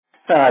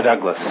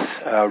Douglas,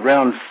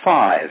 round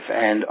 5,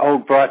 and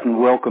Old Brighton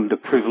welcomed the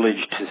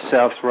privilege to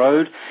South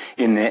Road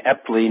in their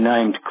aptly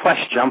named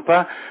Clash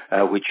Jumper,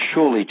 which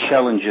surely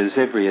challenges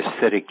every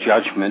aesthetic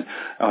judgment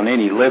on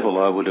any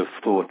level, I would have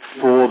thought,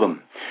 for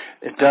them.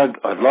 Doug,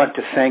 I'd like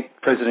to thank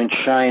President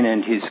Shane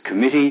and his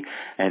committee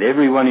and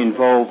everyone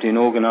involved in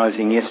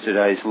organising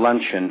yesterday's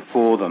luncheon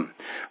for them.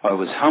 I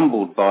was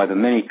humbled by the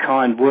many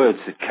kind words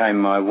that came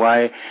my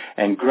way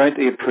and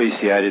greatly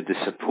appreciated the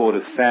support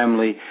of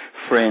family,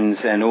 friends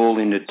and all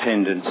in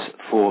attendance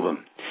for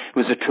them. It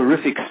was a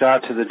terrific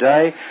start to the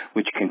day,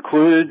 which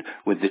concluded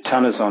with the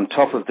Tunners on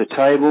top of the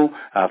table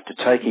after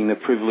taking the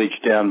privilege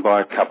down by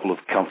a couple of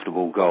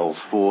comfortable goals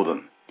for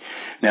them.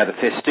 Now, the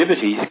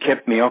festivities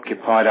kept me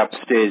occupied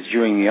upstairs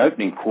during the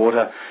opening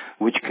quarter,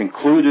 which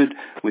concluded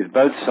with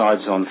both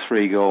sides on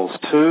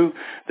 3-2,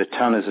 the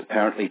Tunners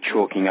apparently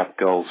chalking up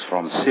goals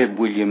from Seb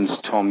Williams,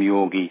 Tom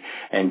Yorgie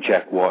and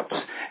Jack Watts,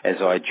 as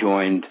I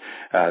joined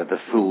the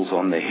Fools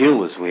on the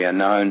Hill, as we are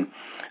known,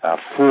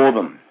 for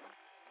them.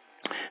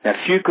 Now,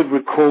 few could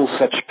recall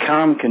such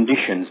calm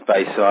conditions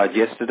Bayside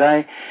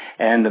yesterday,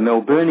 and the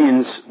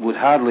Melburnians would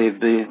hardly have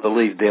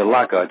believed their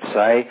luck, I'd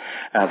say.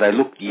 They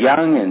looked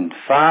young and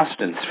fast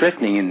and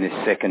threatening in this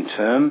second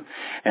term,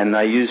 and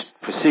they used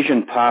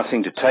precision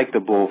passing to take the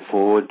ball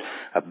forward,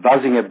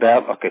 buzzing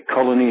about like a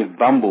colony of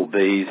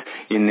bumblebees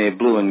in their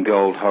blue and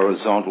gold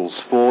horizontals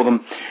for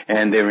them,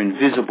 and their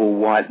invisible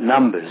white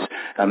numbers,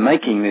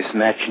 making this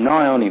match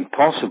nigh on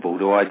impossible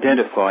to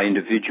identify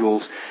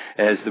individuals,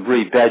 as the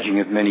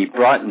rebadging of many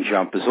Brighton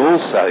jumpers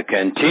also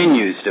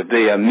continues to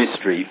be a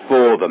mystery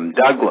for them,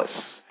 Douglas.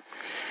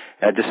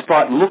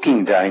 Despite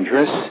looking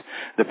dangerous,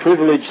 the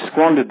privileged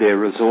squandered their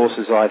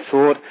resources, I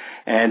thought,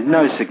 and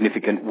no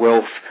significant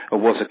wealth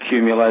was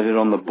accumulated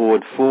on the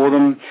board for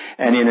them.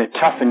 And in a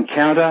tough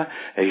encounter,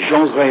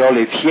 Jean-Ré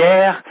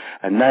Olivier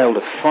nailed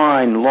a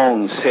fine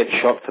long set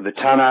shot for the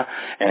Tunner,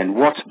 and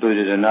Watts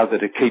booted another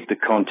to keep the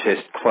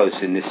contest close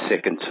in this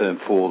second term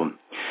for them.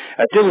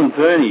 Dylan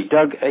Verney,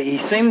 Doug, he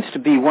seems to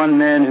be one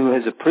man who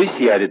has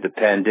appreciated the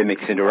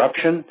pandemic's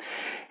interruption.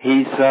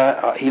 He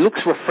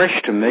looks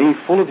refreshed to me,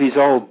 full of his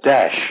old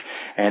dash,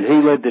 and he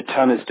led the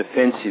Tunners'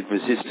 defensive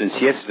resistance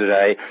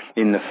yesterday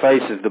in the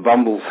face of the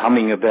Bumbles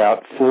humming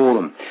about for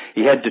them.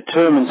 He had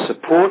determined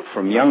support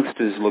from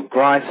youngsters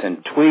LeGrice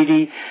and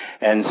Tweedy,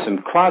 and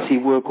some classy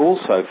work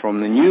also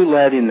from the new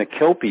lad in the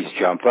Kelpies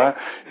jumper,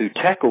 who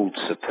tackled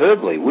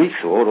superbly, we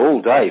thought,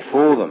 all day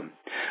for them.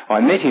 I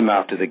met him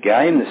after the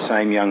game, the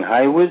same young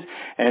Hayward,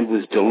 and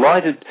was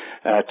delighted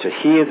to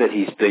hear that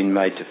he's been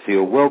made to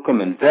feel welcome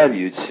and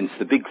valued since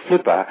the big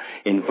flipper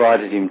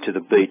invited him to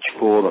the beach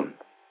for them.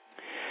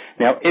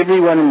 Now,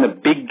 everyone in the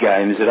big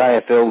games at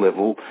AFL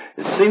level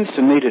seems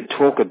to me to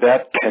talk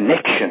about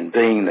connection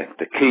being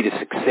the key to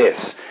success.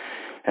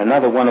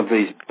 Another one of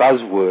these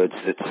buzzwords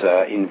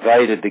that's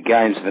invaded the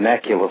game's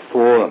vernacular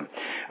for them.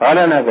 I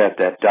don't know about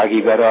that,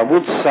 Dougie, but I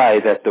would say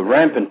that the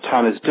rampant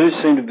Tunners do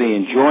seem to be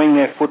enjoying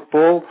their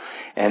football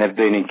and have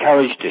been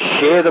encouraged to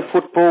share the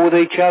football with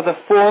each other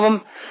for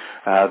them.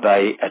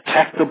 They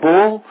attack the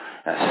ball,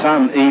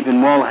 some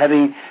even while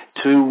having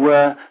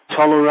to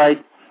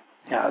tolerate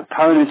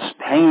opponents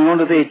hanging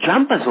onto their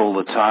jumpers all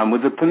the time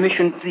with the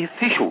permission of the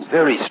officials.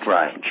 Very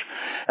strange.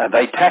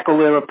 They tackle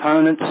their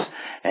opponents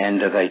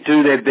and they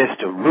do their best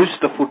to roost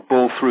the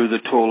football through the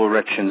tall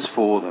erections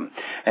for them.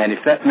 And if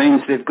that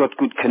means they've got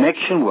good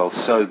connection, well,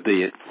 so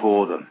be it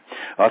for them.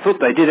 I thought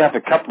they did have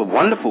a couple of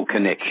wonderful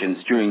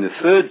connections during the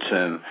third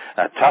term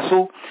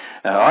tussle.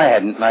 I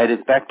hadn't made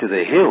it back to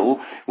the hill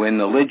when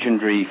the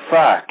legendary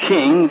Far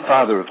King,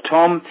 father of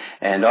Tom,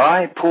 and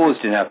I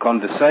paused in our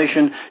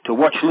conversation to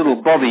watch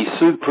little Bobby's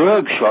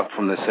superb shot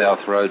from the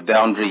South Road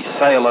boundary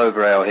sail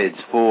over our heads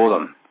for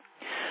them.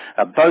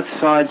 Both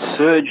sides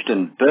surged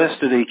and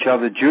burst at each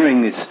other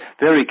during this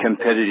very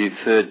competitive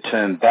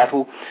third-term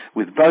battle,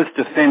 with both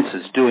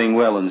defences doing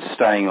well and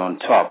staying on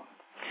top.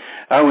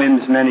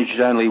 OM's managed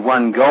only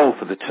 1 goal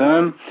for the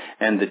term,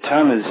 and the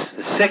Tunners'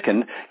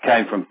 second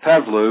came from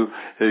Pavlou,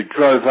 who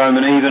drove home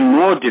an even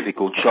more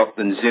difficult shot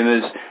than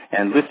Zimmers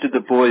and lifted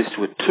the boys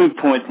to a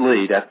 2-point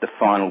lead at the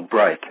final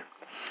break.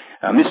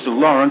 Mr.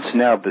 Lawrence,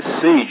 now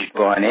besieged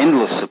by an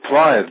endless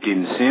supply of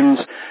dim sims,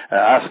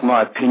 asked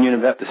my opinion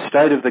about the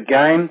state of the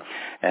game,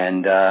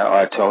 and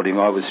I told him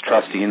I was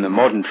trusting in the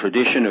modern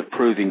tradition of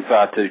proving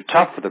far too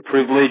tough for the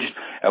privileged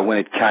when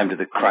it came to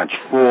the crunch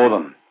for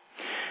them.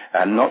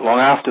 Not long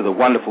after, the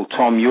wonderful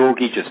Tom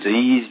Yorgie just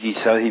eased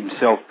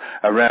himself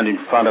around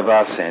in front of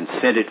us and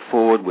sent it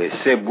forward where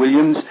Seb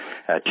Williams,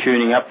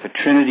 tuning up for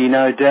Trinity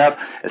no doubt,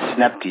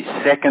 snapped his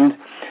second.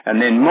 And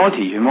then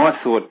Monty, whom I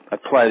thought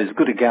played as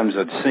good a game as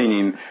I'd seen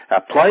him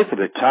play for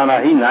the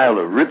Tunner, he nailed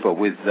a ripper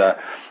with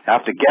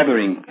after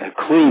gathering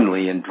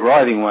cleanly and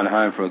driving one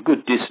home from a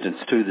good distance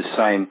to the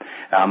same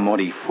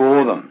Monty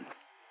for them.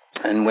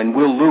 And when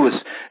Will Lewis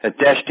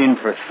dashed in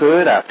for a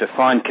third after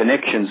fine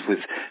connections with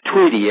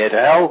Tweedy et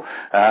al.,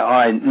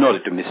 I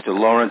nodded to Mr.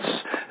 Lawrence,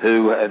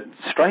 who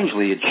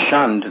strangely had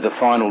shunned the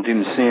final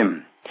dim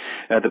sim.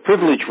 The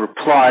Privilege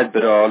replied,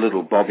 but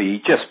little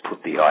Bobby just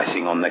put the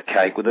icing on the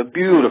cake with a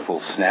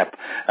beautiful snap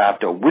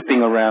after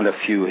whipping around a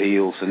few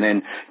heels and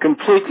then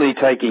completely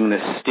taking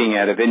the sting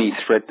out of any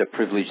threat the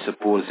Privilege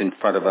supporters in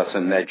front of us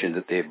imagined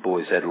that their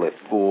boys had left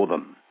for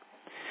them.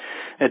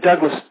 Now,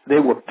 Douglas,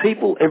 there were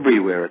people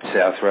everywhere at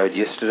South Road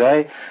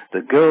yesterday.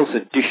 The girls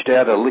had dished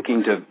out a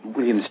licking to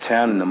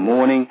Williamstown in the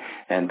morning,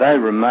 and they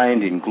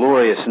remained in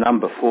glorious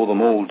number for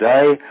them all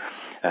day.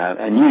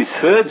 A new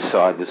third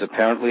side was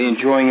apparently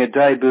enjoying a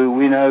debut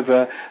win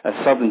over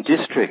Southern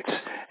Districts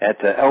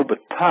at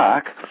Albert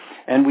Park,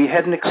 and we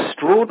had an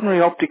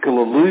extraordinary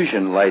optical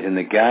illusion late in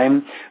the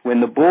game when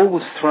the ball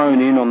was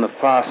thrown in on the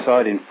far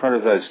side in front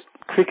of those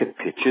cricket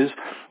pitches,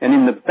 and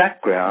in the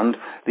background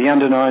the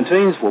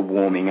under-19s were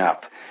warming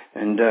up.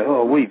 And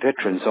we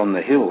veterans on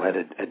the hill had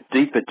a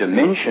deeper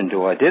dimension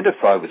to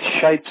identify with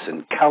shapes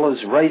and colours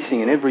racing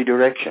in every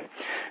direction.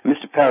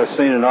 Mr.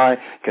 Parasine and I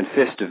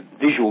confessed to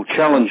visual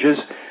challenges.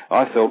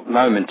 I felt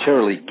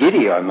momentarily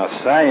giddy, I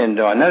must say, and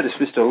I noticed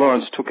Mr.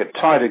 Lawrence took a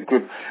tighter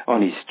grip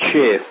on his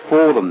chair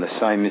for them, the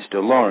same Mr.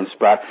 Lawrence,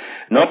 but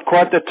not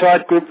quite the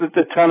tight grip that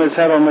the Tunners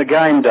had on the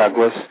game,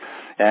 Douglas.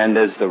 And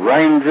as the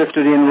rain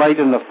drifted in late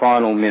in the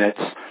final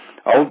minutes,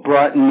 Old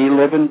Brighton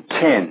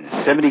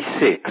 11-10,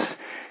 76,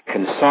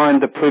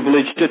 consigned the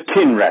Privilege to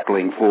tin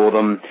rattling for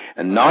them,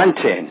 and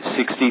 9-10,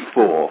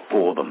 64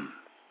 for them.